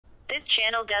This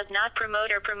channel does not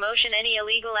promote or promotion any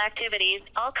illegal activities.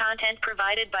 All content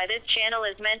provided by this channel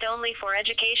is meant only for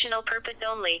educational purpose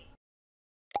only.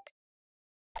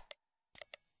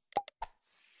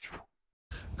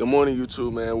 Good morning,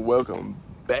 YouTube, man. Welcome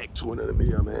back to another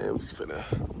video, man.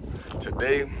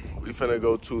 Today we finna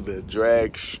go to the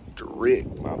drag strip,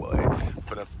 my boy.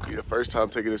 Finna be the first time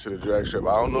taking this to the drag strip.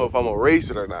 I don't know if I'm gonna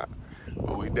race it or not,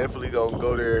 but we definitely gonna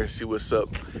go there and see what's up.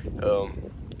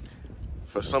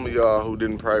 For some of y'all who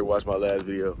didn't probably watch my last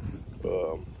video,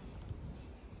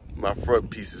 my front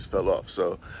pieces fell off,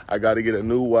 so I got to get a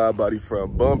new wide body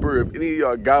front bumper. If any of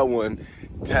y'all got one,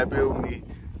 tap in with me.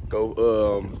 Go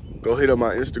hit on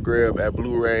my Instagram at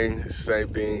Blue Rain. It's the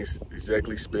same thing. It's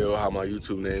exactly spelled how my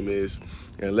YouTube name is.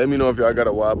 And let me know if y'all got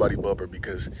a wide body bumper,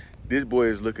 because this boy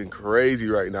is looking crazy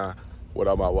right now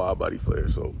without my wide body flare.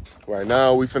 So right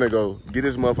now we finna go get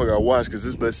this motherfucker washed, because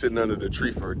it's been sitting under the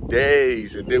tree for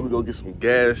days. And then we go get some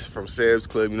gas from Sam's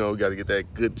Club. You know, we gotta get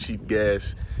that good cheap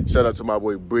gas. Shout out to my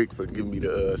boy Brick for giving me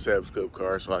the Sam's Club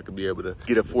card so I could be able to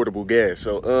get affordable gas.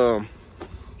 So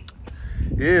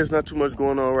yeah, it's not too much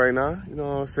going on right now. You know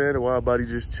what I'm saying? The wide body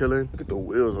just chilling. Look at the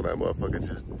wheels on that motherfucker,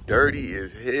 just dirty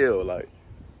as hell. Like,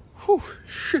 whew,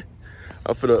 shit.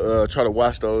 I'm finna try to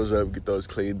wash those up, get those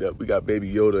cleaned up. We got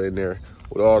baby Yoda in there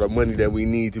with all the money that we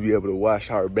need to be able to wash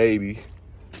our baby.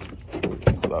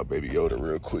 Pull out baby Yoda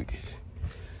real quick.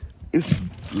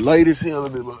 It's light as hell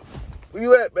in there. Where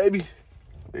you at, baby?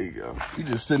 There you go. You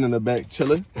just sitting in the back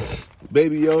chilling.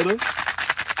 Baby Yoda.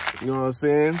 You know what I'm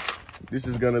saying? This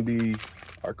is gonna be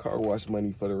our car wash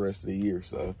money for the rest of the year.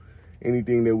 So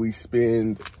anything that we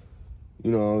spend, you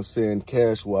know what I'm saying,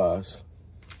 cash wise,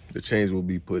 the change will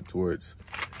be put towards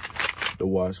the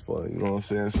wash fund, you know what I'm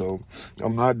saying? So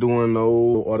I'm not doing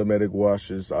no automatic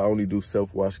washes. I only do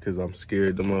self-wash because I'm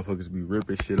scared the motherfuckers be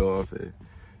ripping shit off and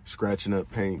scratching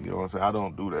up paint, you know what I'm saying? I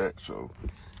don't do that. So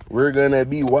we're gonna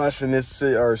be washing this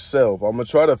shit ourselves. I'm gonna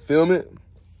try to film it,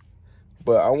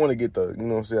 but I wanna get the, you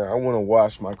know what I'm saying? I wanna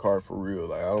wash my car for real.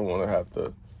 Like, I don't wanna have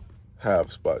to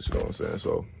have spots, you know what I'm saying?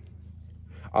 So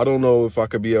I don't know if I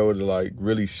could be able to like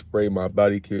really spray my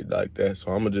body kit like that.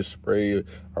 So I'm gonna just spray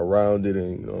around it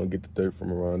and, you know, get the dirt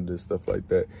from around it and stuff like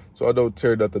that, so I don't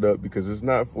tear nothing up, because it's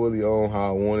not fully on how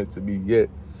I want it to be yet.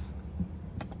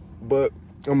 But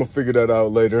I'm gonna figure that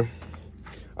out later.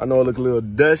 I know I look a little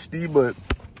dusty, but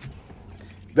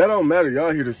that don't matter.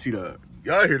 Y'all here to see the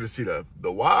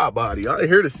wide body. Y'all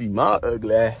here to see my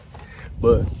ugly.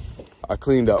 But I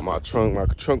cleaned out my trunk. My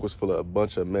trunk was full of a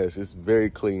bunch of mess. It's very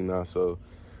clean now. So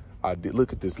I did,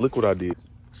 look at this. Look what I did.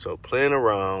 So playing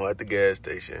around at the gas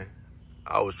station,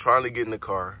 I was trying to get in the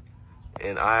car,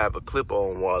 and I have a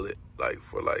clip-on wallet, like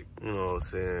for like, you know what I'm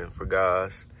saying, for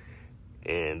guys.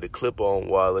 And the clip-on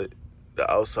wallet, the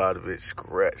outside of it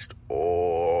scratched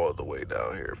all the way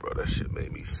down here, bro. That shit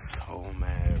made me so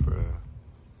mad, bro.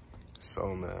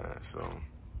 So mad. So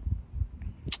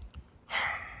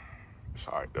it's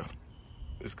all right though.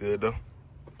 It's good though.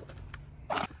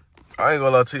 I ain't gonna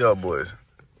lie to y'all boys.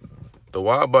 The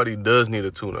wide body does need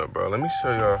a tune-up, bro. Let me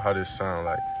show y'all how this sound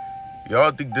like. Y'all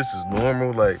think this is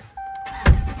normal? Like,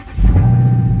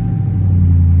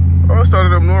 I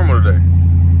started up normal today,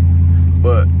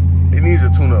 but it needs a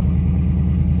tune-up.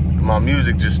 My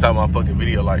music just stopped my fucking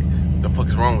video. Like, the fuck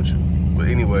is wrong with you? But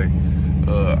anyway,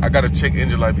 I gotta check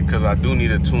engine light because I do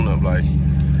need a tune-up. Like,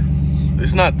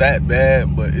 it's not that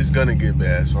bad, but it's gonna get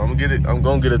bad. So I'm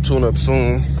gonna get a tune-up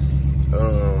soon.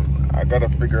 I gotta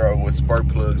figure out what spark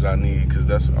plugs I need, because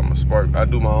I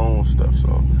do my own stuff. So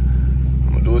I'm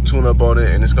gonna do a tune-up on it,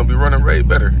 and it's gonna be running way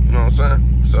better. You know what I'm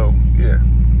saying? So yeah.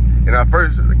 And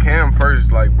the Cam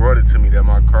first like brought it to me that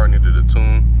my car needed a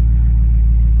tune.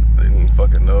 I didn't even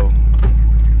fucking know.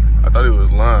 I thought he was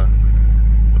lying,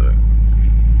 but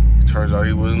it turns out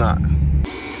he was not.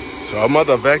 So I'm about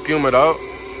to vacuum it out.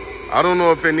 I don't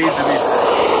know if it needs to be.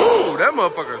 Ooh, that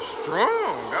motherfucker's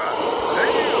strong. God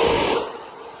damn.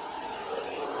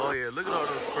 Oh yeah, look at all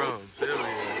those crumbs. Hell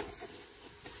yeah.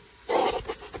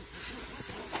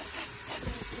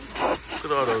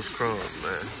 Look at all those crumbs,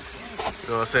 man. You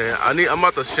know what I'm saying? I'm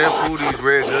about to shampoo these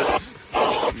red guts,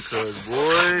 because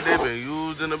boy, they've been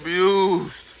used and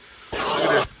abused. Look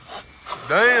at this.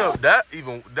 Damn,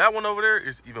 that one over there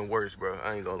is even worse, bro.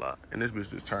 I ain't gonna lie. And this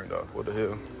bitch just turned off. What the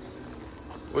hell?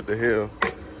 What the hell?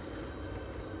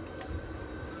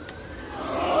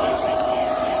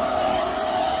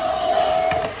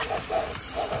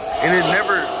 And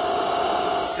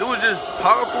it was just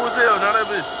powerful as hell. Now that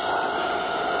bitch,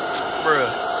 bruh,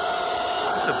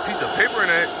 it's a piece of paper in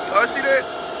that. Y'all see that?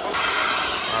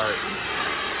 All right.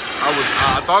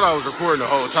 I thought I was recording the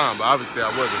whole time, but obviously I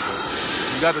wasn't. But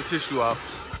you got the tissue out.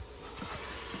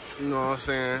 You know what I'm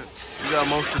saying? We got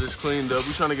most of this cleaned up.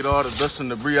 We trying to get all the dust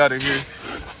and debris out of here.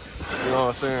 You know what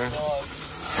I'm saying? You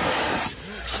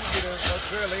get a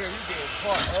girl here, you get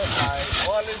caught up like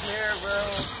all this hair, bro.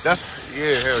 That's,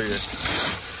 yeah, hell yeah.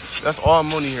 That's all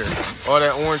money here. All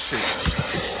that orange shit.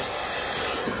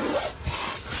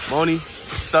 Money,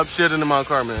 stop shitting in my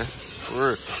car, man. For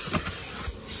real.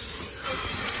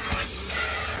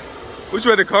 What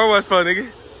you at the car wash for, nigga?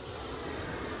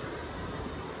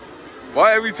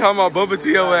 Why every time I bump into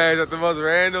your ass at the most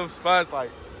random spots, like,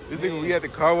 this nigga we at the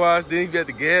car wash, then he be at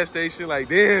the gas station, like,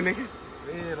 damn, nigga.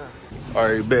 All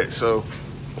right, bet. So,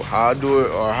 how I do it,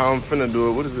 or how I'm finna do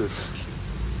it, what is this?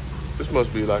 This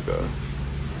must be like a,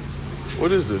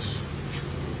 what is this?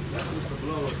 That's just to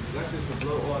blow. That's just to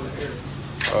blow all the air.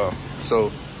 Oh, so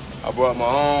I brought my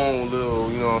own little,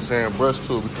 you know what I'm saying, brush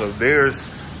tool because theirs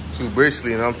too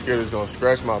bristly and I'm scared it's gonna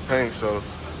scratch my paint. So,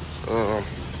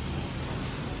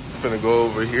 finna go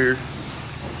over here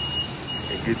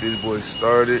and get this boy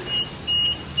started.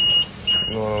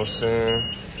 You know what I'm saying?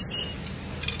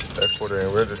 Export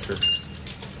and register.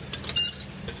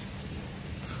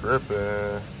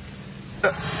 Trippin'.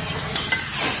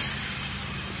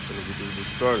 Finna get this boy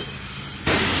started.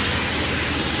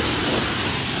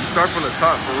 Start from the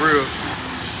top for real.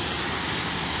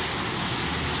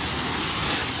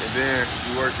 And then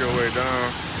you work your way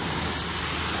down.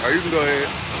 Or you can go ahead.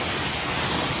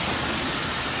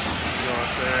 You know what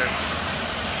I'm saying?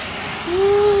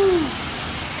 Woo!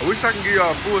 I wish I can give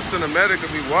y'all a full cinematic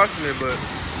of me watching it, but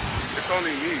it's only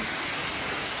me. You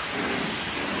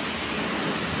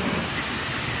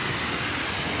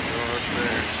know what I'm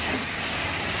saying?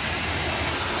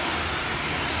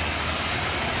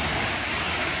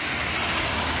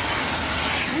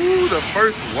 Ooh, the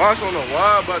first wash on the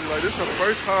Widebody, like this is the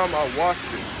first time I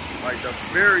washed it. Like the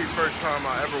very first time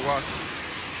I ever washed it.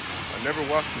 I never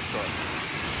washed this car.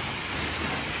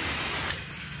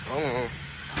 I don't know.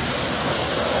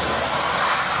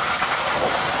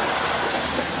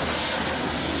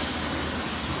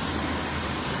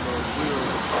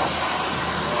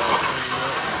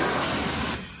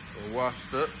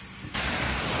 Washed up.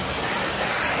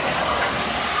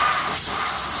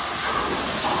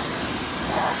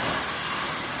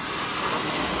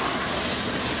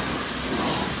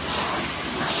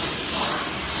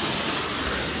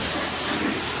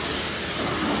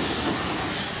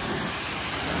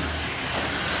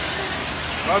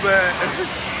 My bad.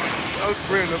 I was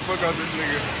spraying the fuck out this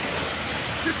nigga.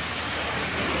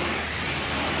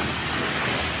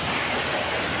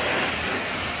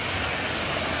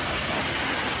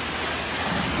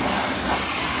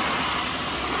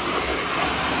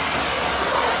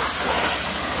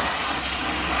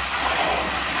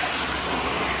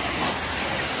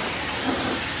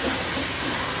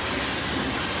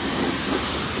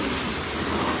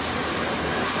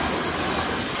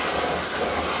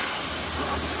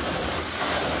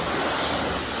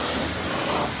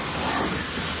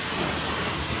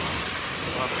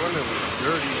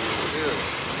 Dirty as hell.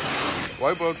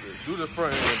 Wipe up, do the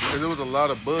front end because there was a lot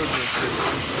of bugs and shit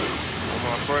on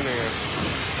my front end.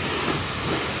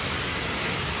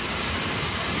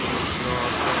 You know what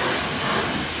I'm saying?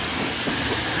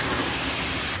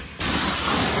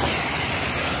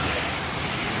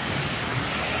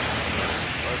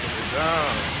 Wiping it down.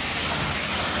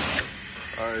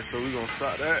 Alright, so we gonna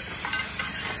stop that.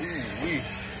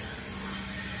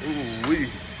 Ooh wee.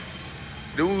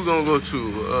 Then we gonna go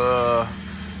to,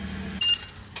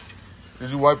 did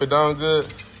you wipe it down good?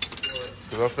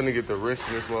 Cause I'm finna get the wrist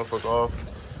in this motherfucker off.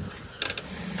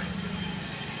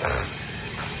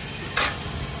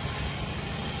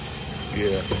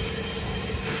 Yeah.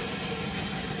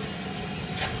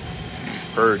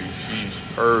 She's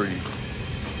purdy.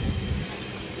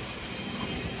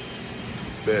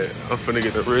 Bet. I'm finna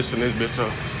get the wrist in this bitch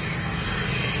off.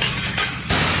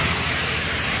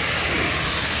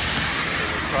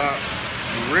 Top,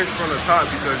 you rinse from the top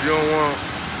because you don't want,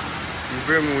 you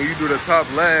feel me, when you do the top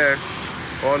last,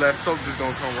 all that soap just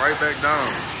gonna come right back down.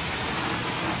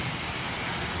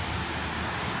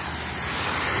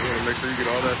 You wanna make sure you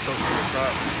get all that soap from the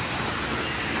top.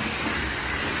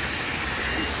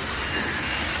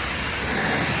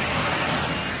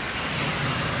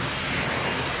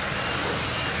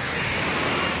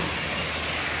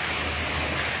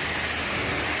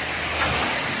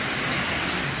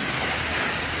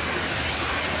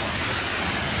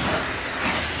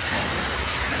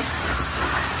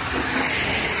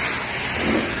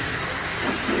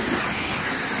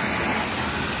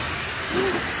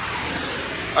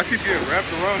 I keep getting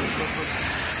wrapped around this stuff.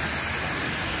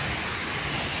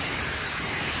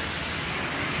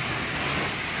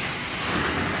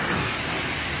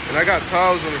 And I got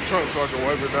towels in the trunk so I can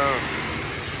wipe it down.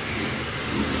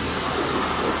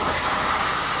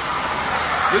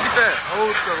 Look at that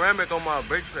old ceramic on my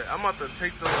brake pad. I'm about to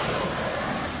take those off.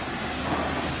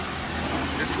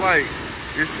 It's like,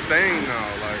 it's stained now,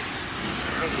 like,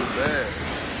 that's bad.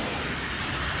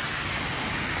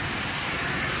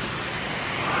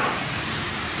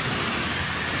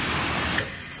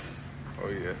 Oh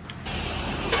yeah.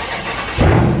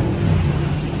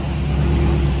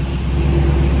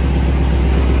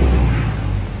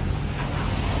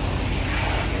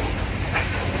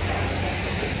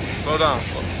 Slow down,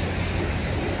 slow.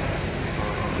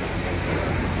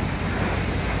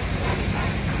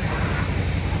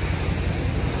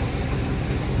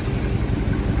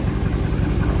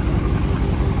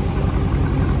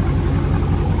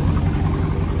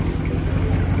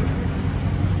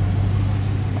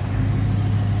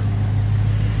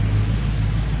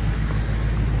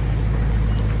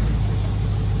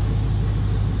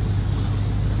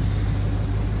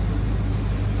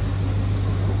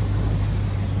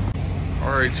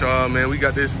 Alright y'all, man, we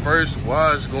got this first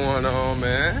wash going on,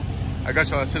 man. I got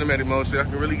y'all in cinematic mode so y'all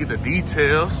can really get the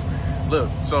details. Look,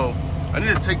 so I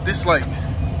need to take this, like,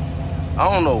 I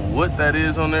don't know what that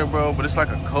is on there, bro, but it's like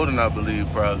a coating, I believe,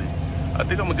 probably. I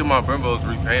think I'm gonna get my Brembos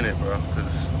repainted, bro,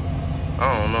 because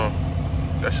I don't know.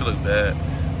 That should look bad,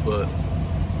 but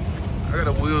I got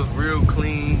the wheels real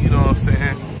clean, you know what I'm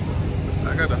saying?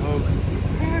 I got the whole,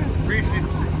 greasy.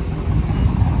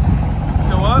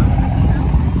 So what?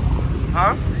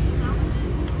 Huh?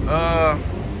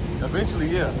 Eventually,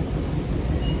 yeah.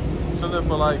 Something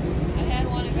for like... I had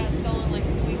one that got stolen like 2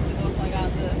 weeks ago, so I got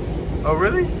this. Oh,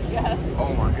 really? Yeah.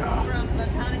 Oh my God. From the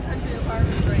Town and Country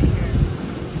Apartments right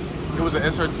here. It was an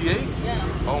SRT8?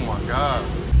 Yeah. Oh my God.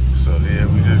 So yeah,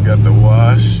 we just got the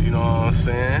wash, you know what I'm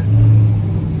saying?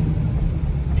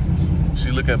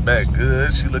 She looking back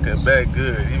good, she looking back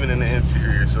good, even in the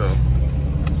interior, so.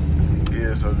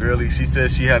 Yeah, so girlie, she said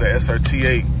she had an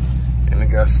SRT8 and it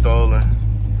got stolen.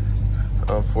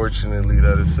 Unfortunately,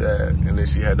 that is sad. And then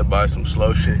she had to buy some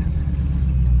slow shit.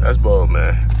 That's bold,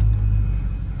 man.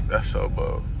 That's so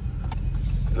bold.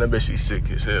 And I bet she's sick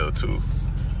as hell too.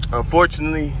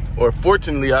 Unfortunately, or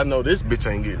fortunately, I know this bitch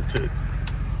ain't getting took.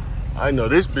 I know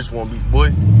this bitch won't be,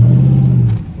 boy.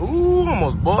 Ooh,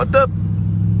 almost balled up.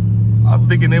 I'm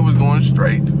thinking they was going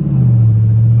straight.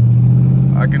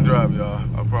 I can drive, y'all.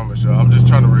 I promise y'all. I'm just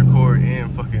trying to record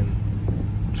and fucking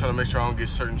trying to make sure I don't get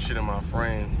certain shit in my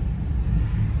frame.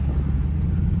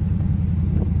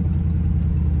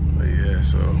 But yeah,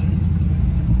 so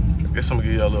I guess I'm gonna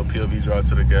give y'all a little POV drive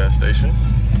to the gas station.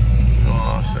 You know what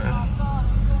I'm saying?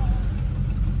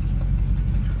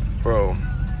 Bro,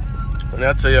 when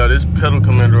I tell y'all this pedal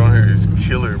commander on here is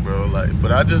killer, bro. Like,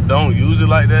 but I just don't use it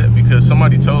like that because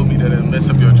somebody told me that it'll mess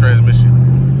up your transmission.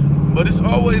 But it's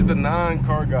always the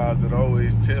non-car guys that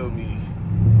always tell me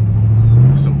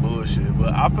some bullshit.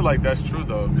 But I feel like that's true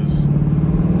though, because I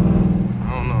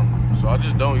don't know. So I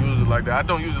just don't use it like that. I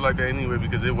don't use it like that anyway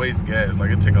because it wastes gas.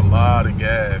 Like, it take a lot of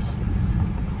gas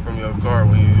from your car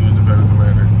when you use the pedal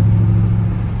commander.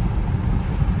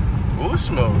 Ooh, it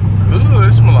smells good.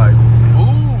 It smells like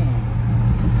food.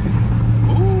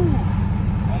 Ooh.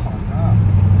 Oh my God.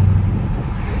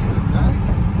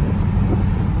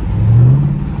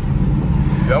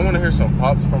 Y'all want to hear some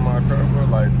pops from my car, bro?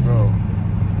 Like, bro,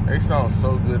 they sound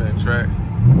so good in track.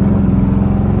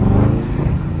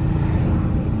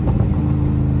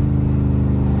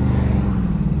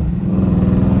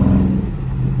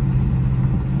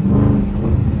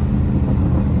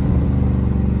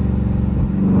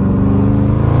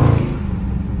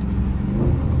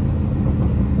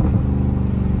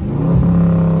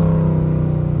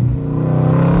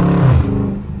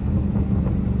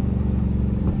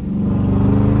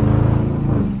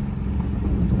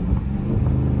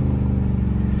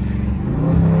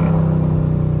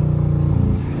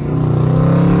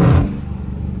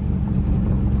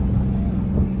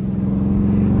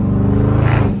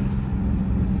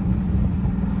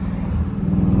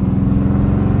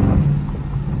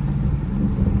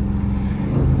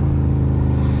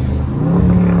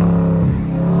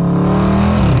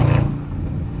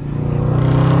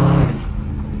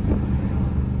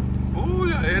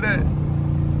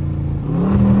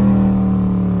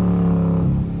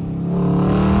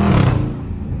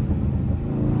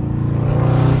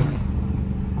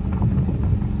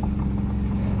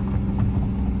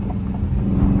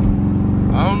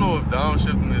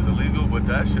 Downshifting is illegal, but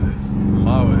that shit is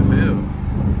low as hell.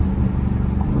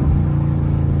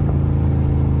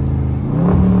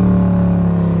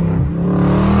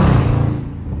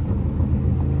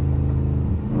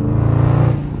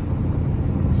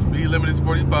 Speed limit is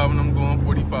 45. 55 and I'm going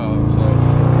 45, so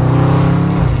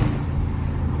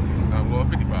I'm going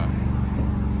 55.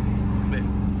 Bet.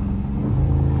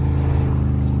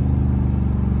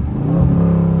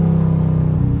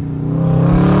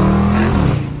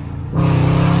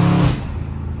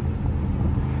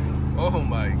 Oh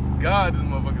my God, this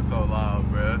motherfucker's so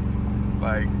loud, bruh.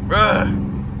 Like, bruh.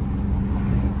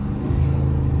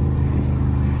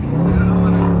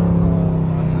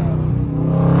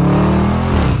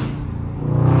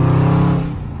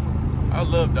 I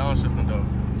love downshifting though.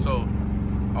 So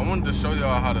I wanted to show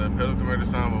y'all how the pedal converter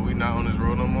sound, but we not on this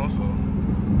road no more, so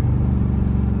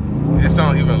it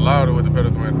sounds even louder with the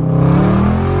pedal converter.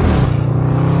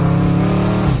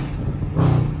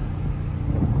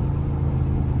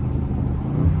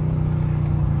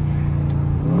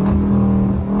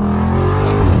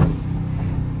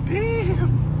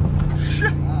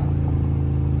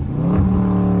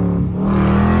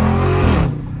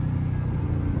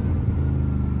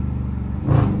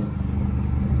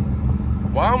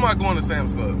 Why am I going to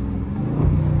Sam's Club?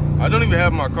 I don't even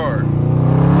have my card.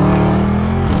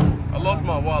 I lost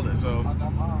my wallet, so. I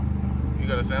got mine. You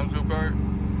got a Sam's Club card?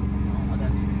 I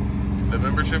got The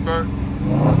membership card?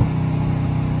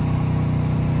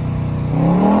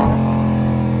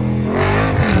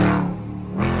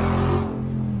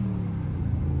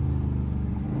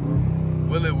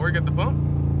 Will it work at the pump?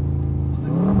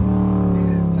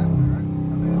 Yeah, it's tapping, right?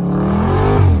 I mean, it's tapping.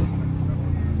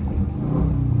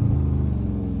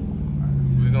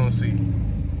 We're gonna see.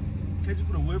 Can't you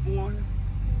put a whipple on here?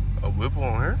 A whipple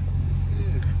on her?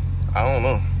 Yeah. I don't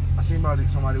know. I seen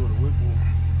somebody with a whipple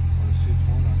on the 6-1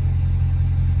 out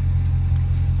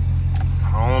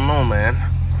there. I don't know, man.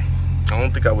 I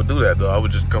don't think I would do that though. I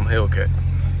would just come Hellcat.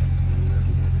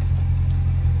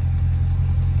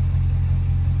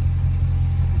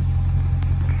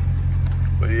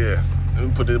 But yeah, let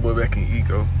me put this boy back in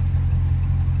eco.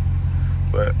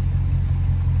 But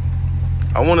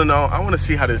I want to know. I want to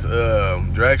see how this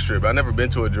drag strip. I've never been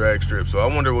to a drag strip, so I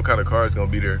wonder what kind of car is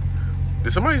gonna be there.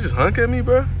 Did somebody just honk at me,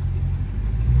 bro?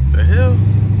 The hell?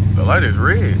 The light is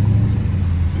red.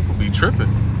 People be tripping.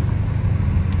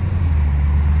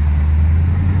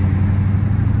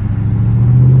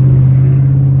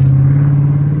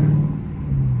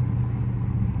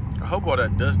 I hope all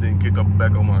that dust didn't kick up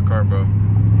back on my car, bro.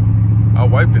 I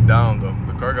wiped it down though.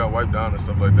 The car got wiped down and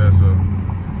stuff like that, so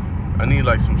I need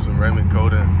like some ceramic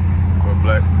coating for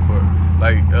black, for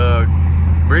like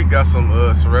Brick got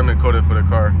some ceramic coating for the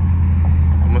car.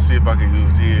 I'm gonna see if I can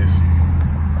use his.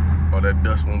 All that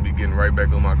dust won't be getting right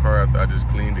back on my car after I just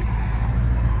cleaned it.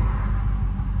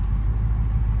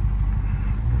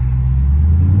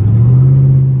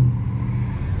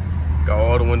 Got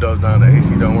all the windows down, the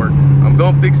AC don't work. I'm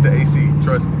gonna fix the AC,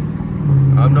 trust me.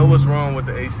 I know what's wrong with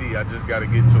the AC, I just gotta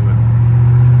get to it.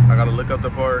 I gotta look up the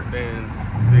part and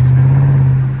fix it.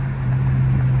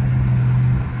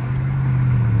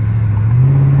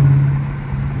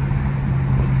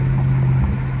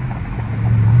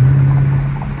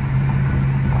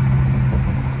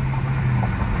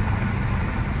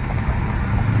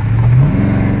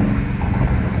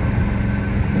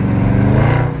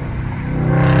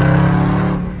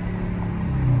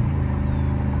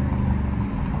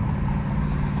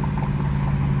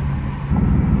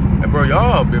 Bro,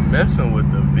 y'all been messing with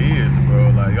the vids, bro.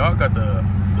 Like, y'all got the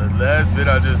last vid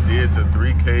I just did to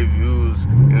 3K views,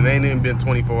 and it ain't even been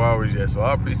 24 hours yet. So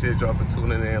I appreciate y'all for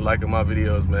tuning in, liking my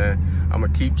videos, man. I'm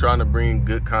gonna keep trying to bring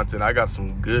good content. I got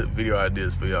some good video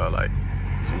ideas for y'all, like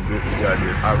some good video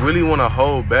ideas. I really want to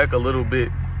hold back a little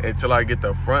bit until I get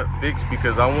the front fixed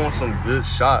because I want some good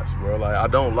shots, bro. Like, I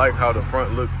don't like how the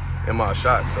front look in my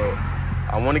shots, so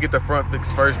I want to get the front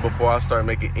fixed first before I start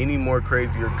making any more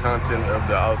crazier content of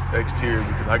the exterior,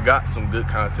 because I got some good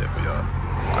content for y'all,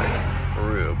 like, for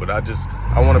real. But I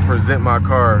want to present my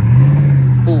car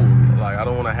full. Like, I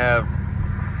don't want to have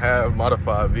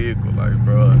modified vehicle. Like,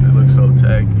 bro, it looks so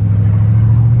tacky.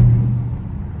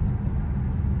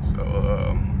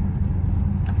 So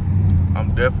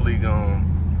I'm definitely gonna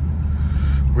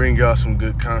bring y'all some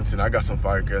good content. I got some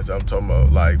firecrackers I'm talking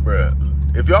about, like, bro.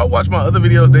 If y'all watch my other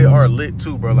videos, they are lit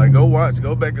too, bro. Like, go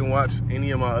back and watch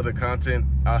any of my other content.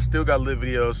 I still got lit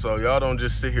videos, so y'all don't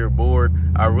just sit here bored.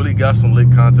 I really got some lit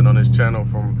content on this channel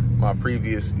from my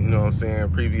previous, you know what I'm saying,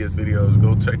 previous videos.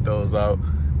 Go check those out.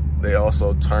 They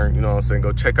also turned, you know what I'm saying,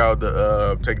 go check out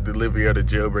the take delivery of the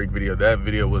jailbreak video. That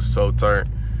video was so turned.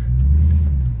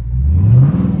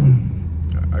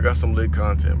 I got some lit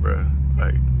content, bro.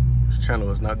 Like, this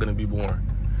channel is not gonna be boring.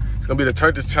 It's gonna be the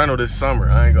turn this channel this summer.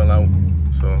 I ain't gonna lie.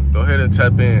 So go ahead and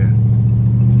tap in.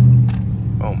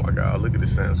 Oh my God, look at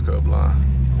this Sam's Club line.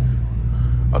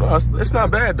 Oh no, it's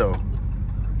not bad though.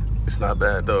 It's not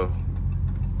bad though.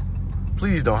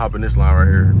 Please don't hop in this line right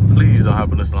here. Please don't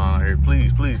hop in this line right here.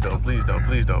 Please, please don't, please don't,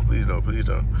 please don't, please don't, please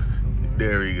don't.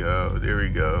 There we go, there we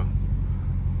go.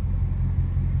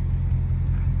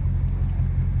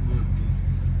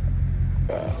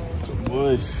 The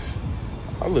bush.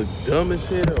 I look dumb as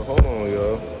hell. Hold on,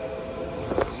 y'all.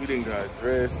 We done got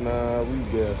dressed now. We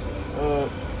got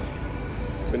up.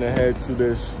 Finna head to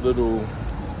this little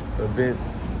event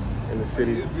in the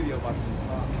city.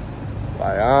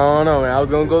 Like, I don't know, man. I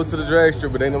was gonna go to the drag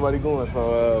strip, but ain't nobody going.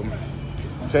 So,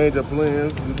 change of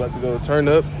plans. We about to go turn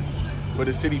up with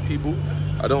the city people.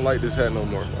 I don't like this hat no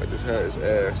more. Like, this hat is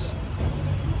ass.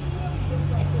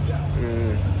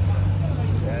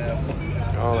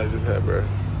 I don't like this hat, bro.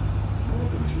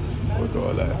 Fuck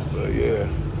all that. So, yeah.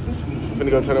 I'm finna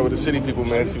go turn up with the city people,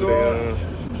 man. See what they,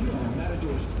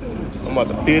 I'm about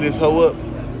to fill this hoe up.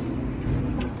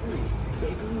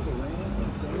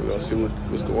 We're gonna see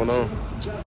what's going on.